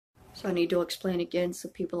So I need to explain again so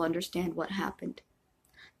people understand what happened.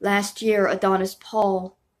 Last year, Adonis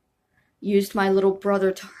Paul used my little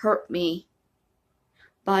brother to hurt me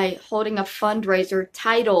by holding a fundraiser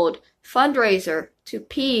titled Fundraiser to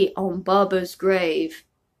Pee on Bubba's Grave.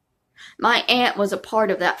 My aunt was a part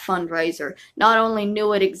of that fundraiser, not only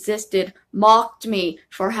knew it existed, mocked me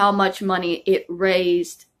for how much money it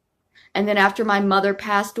raised. And then after my mother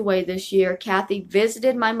passed away this year, Cathy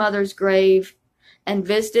visited my mother's grave and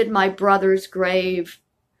visited my brother's grave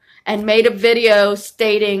and made a video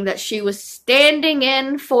stating that she was standing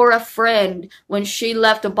in for a friend when she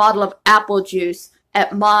left a bottle of apple juice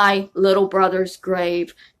at my little brother's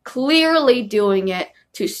grave, clearly doing it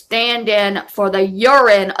to stand in for the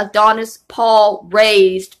urine Adonis Paul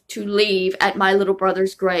raised to leave at my little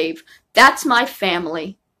brother's grave. That's my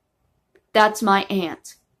family. That's my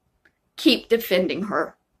aunt. Keep defending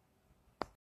her.